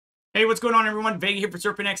Hey, what's going on, everyone? Vega here for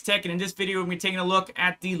SerpentX Tech, and in this video, we're going to be taking a look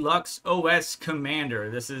at the LuxOS Commander.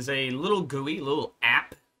 This is a little GUI, little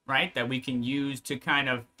app, right, that we can use to kind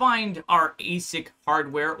of find our ASIC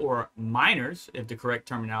hardware, or miners, if the correct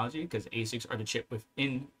terminology, because ASICs are the chip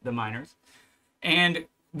within the miners. And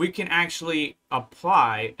we can actually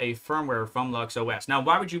apply a firmware from LuxOS. Now,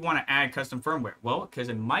 why would you want to add custom firmware? Well, because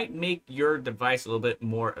it might make your device a little bit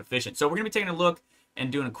more efficient. So we're going to be taking a look and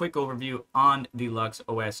doing a quick overview on the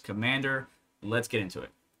LuxOS Commander. Let's get into it.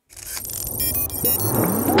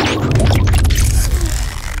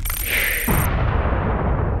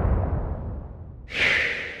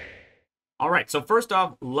 All right, so first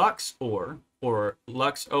off, Luxor, or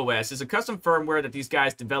LuxOS, is a custom firmware that these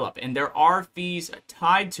guys develop, and there are fees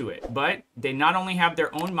tied to it, but they not only have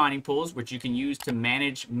their own mining pools, which you can use to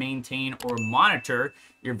manage, maintain, or monitor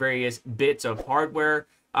your various bits of hardware,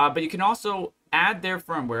 but you can also add their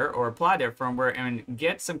firmware or apply their firmware and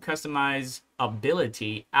get some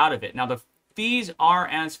customizability out of it. Now, the fees are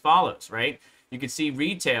as follows, right? You can see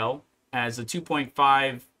retail as a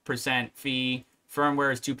 2.5% fee,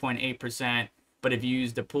 firmware is 2.8%, but if you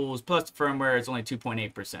use the pools plus the firmware, it's only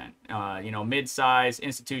 2.8%. You know, mid-size,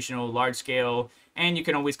 institutional, large scale, and you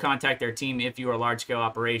can always contact their team if you are a large scale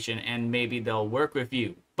operation, and maybe they'll work with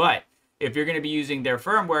you. But if you're going to be using their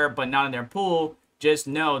firmware but not in their pool, just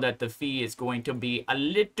know that the fee is going to be a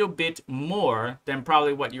little bit more than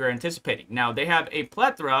probably what you're anticipating. Now, they have a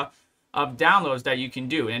plethora of downloads that you can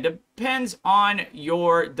do, and it depends on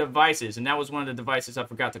your devices. And that was one of the devices I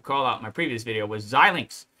forgot to call out in my previous video, was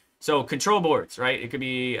Xilinx. So control boards, right? It could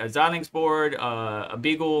be a Xilinx board, a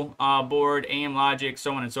Beagle board, AM Logic,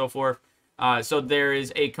 so on and so forth. So there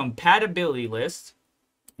is a compatibility list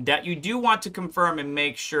that you do want to confirm and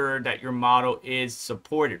make sure that your model is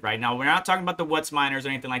supported. Right now, we're not talking about the What's miners or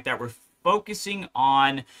anything like that. We're focusing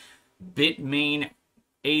on Bitmain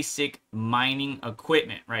ASIC mining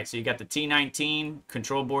equipment, right? So you got the T19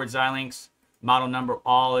 control board, Xilinx model number,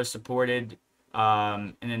 all is supported.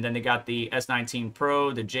 And then they got the S19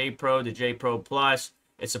 Pro, the J Pro, the J Pro Plus.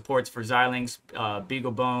 It supports for Xilinx,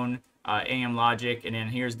 BeagleBone, AM Logic, and then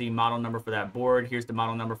here's the model number for that board. Here's the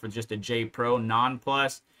model number for just the J Pro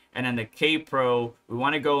non-plus, and then the K Pro. We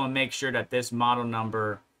want to go and make sure that this model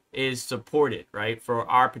number is supported, right, for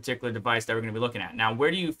our particular device that we're going to be looking at. Now,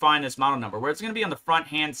 where do you find this model number? Well, it's going to be on the front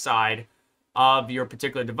hand side of your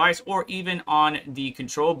particular device, or even on the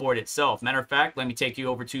control board itself. Matter of fact, let me take you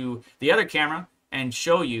over to the other camera and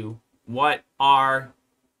show you what our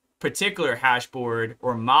particular hashboard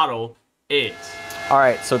or model is. All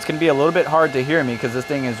right, so it's going to be a little bit hard to hear me because this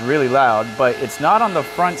thing is really loud, but it's not on the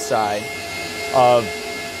front side of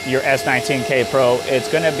your S19K Pro. It's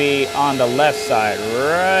going to be on the left side,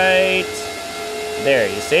 right there.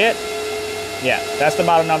 You see it? Yeah, that's the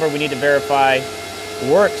model number we need to verify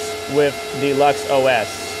works with the LuxOS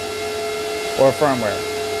or firmware.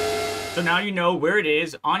 So now you know where it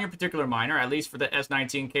is on your particular miner, at least for the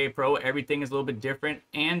S19K Pro. Everything is a little bit different,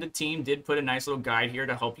 and the team did put a nice little guide here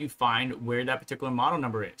to help you find where that particular model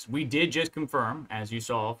number is. We did just confirm, as you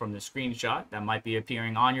saw from the screenshot that might be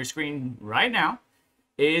appearing on your screen right now,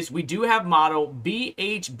 is we do have model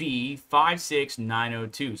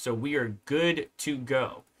BHB56902. So we are good to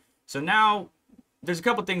go. So now there's a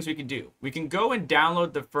couple things we can do. We can go and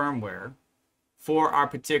download the firmware for our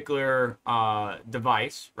particular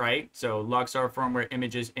device, right? So Luxor Firmware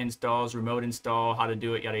images, installs, remote install, how to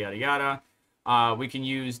do it, yada, yada, yada. We can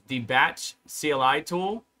use the batch CLI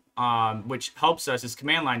tool, which helps us, this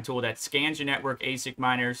command line tool that scans your network ASIC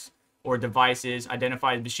miners or devices,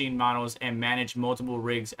 identifies machine models, and manage multiple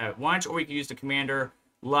rigs at once. Or we can use the Commander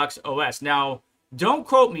LuxOS. Now, don't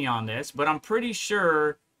quote me on this, but I'm pretty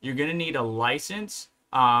sure you're gonna need a license.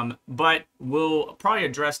 But we'll probably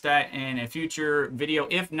address that in a future video.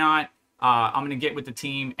 If not, I'm going to get with the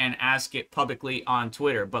team and ask it publicly on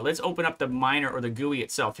Twitter. But let's open up the miner or the GUI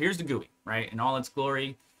itself. Here's the GUI, right? In all its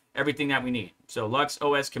glory, everything that we need. So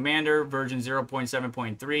LuxOS Commander version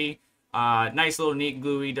 0.7.3. Nice little neat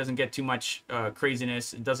GUI. Doesn't get too much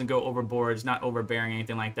craziness. It doesn't go overboard. It's not overbearing,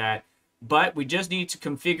 anything like that. But we just need to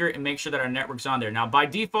configure and make sure that our network's on there. Now, by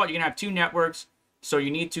default, you're going to have two networks. So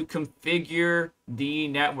you need to configure the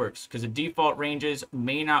networks because the default ranges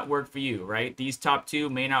may not work for you, right? These top two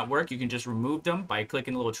may not work. You can just remove them by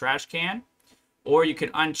clicking the little trash can, or you can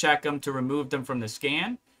uncheck them to remove them from the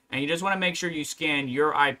scan. And you just want to make sure you scan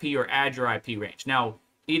your IP or add your IP range. Now,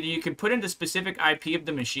 either you can put in the specific IP of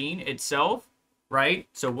the machine itself, right?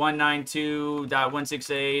 So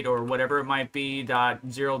 192.168 or whatever it might be,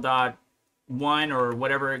 .0.1 or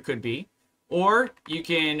whatever it could be. Or you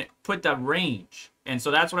can put the range. And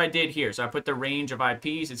so that's what I did here. So I put the range of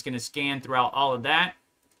IPs. It's going to scan throughout all of that.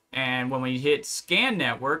 And when we hit scan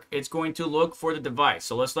network, it's going to look for the device.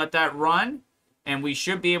 So let's let that run, and we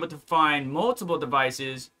should be able to find multiple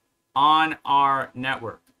devices on our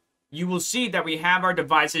network. You will see that we have our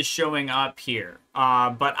devices showing up here,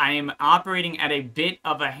 but I am operating at a bit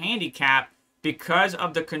of a handicap because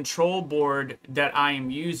of the control board that I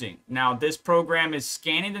am using. Now, this program is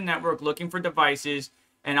scanning the network looking for devices,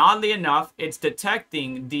 and oddly enough, it's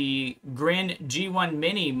detecting the Grin G1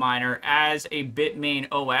 Mini miner as a Bitmain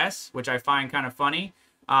OS, which I find kind of funny.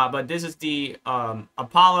 But this is the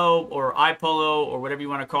Apollo or iPolo or whatever you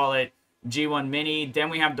want to call it, G1 Mini.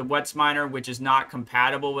 Then we have the Wets miner, which is not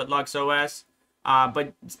compatible with LuxOS.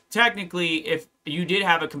 But technically, if you did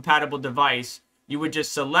have a compatible device, you would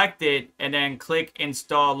just select it and then click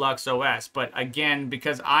install LuxOS. But again,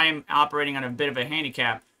 because I'm operating on a bit of a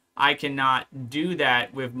handicap, I cannot do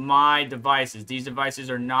that with my devices. These devices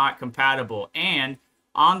are not compatible. And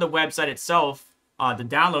on the website itself, the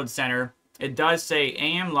download center, it does say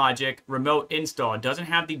AM Logic remote install. It doesn't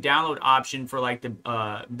have the download option for like the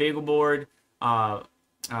Beagleboard,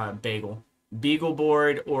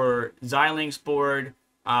 Beagleboard or Xilinx board.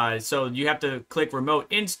 So you have to click remote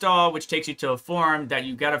install, which takes you to a form that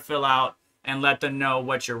you got to fill out and let them know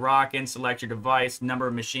what you're rocking, select your device, number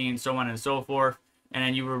of machines, so on and so forth. And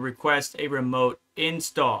then you will request a remote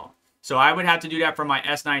install. So I would have to do that for my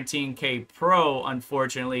S19K Pro,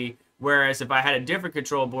 unfortunately. Whereas if I had a different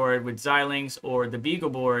control board with Xilinx or the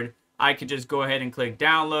Beagleboard, I could just go ahead and click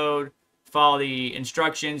download, follow the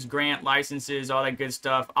instructions, grant licenses, all that good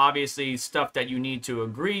stuff. Obviously, stuff that you need to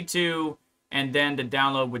agree to. And then the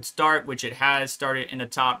download would start, which it has started in the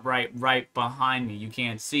top right behind me. You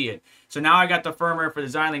can't see it. So now I got the firmware for the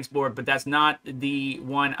Xilinx board, but that's not the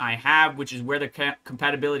one I have, which is where the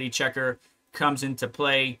compatibility checker comes into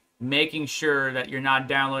play, making sure that you're not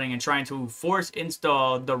downloading and trying to force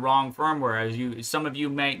install the wrong firmware. As some of you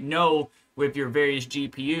might know with your various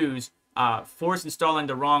GPUs, force installing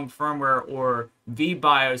the wrong firmware or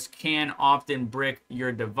VBIOS can often brick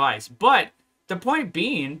your device. But the point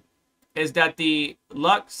being is that the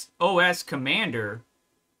LuxOS Commander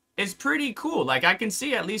is pretty cool. Like, I can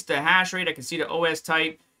see at least the hash rate. I can see the OS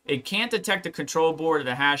type. It can't detect the control board or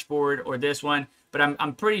the hash board or this one, but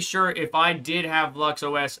I'm pretty sure if I did have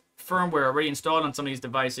LuxOS firmware already installed on some of these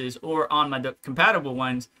devices or on my compatible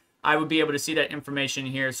ones, I would be able to see that information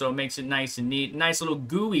here. So it makes it nice and neat. Nice little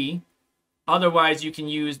GUI. Otherwise, you can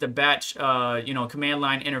use the batch, command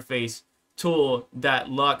line interface tool that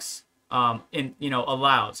Lux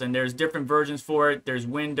allows. And there's different versions for it. There's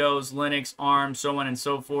Windows, Linux, ARM, so on and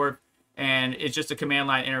so forth. And it's just a command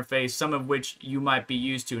line interface, some of which you might be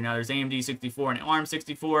used to. Now, there's AMD 64 and ARM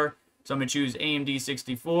 64. So I'm going to choose AMD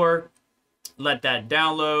 64. Let that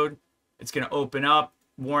download. It's going to open up,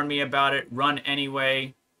 warn me about it, run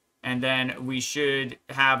anyway. And then we should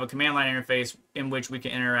have a command line interface in which we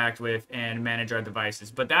can interact with and manage our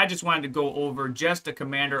devices. But I just wanted to go over just the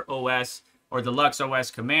Commander OS or the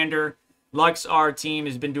LuxOS Commander. Luxor team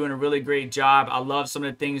has been doing a really great job. I love some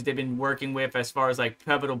of the things they've been working with as far as like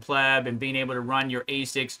Pivotal Pleb and being able to run your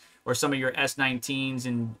ASICs or some of your S19s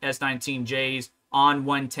and S19Js on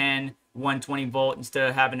 110, 120 volt instead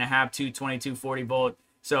of having to have 222, 40 volt.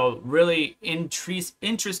 So really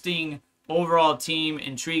interesting overall team,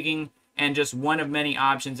 intriguing, and just one of many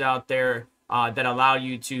options out there that allow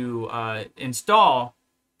you to install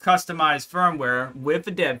customized firmware with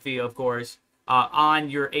the dev fee, of course, on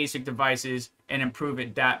your ASIC devices and improve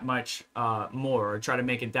it that much more, or try to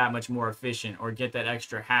make it that much more efficient, or get that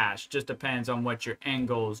extra hash. Just depends on what your end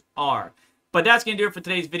goals are. But that's going to do it for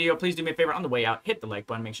today's video. Please do me a favor on the way out. Hit the like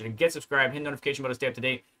button. Make sure to get subscribed. Hit the notification button to stay up to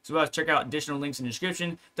date. As well as check out additional links in the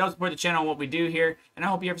description. That will support the channel and what we do here. And I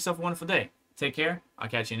hope you have yourself a wonderful day. Take care. I'll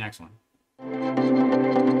catch you in the next one.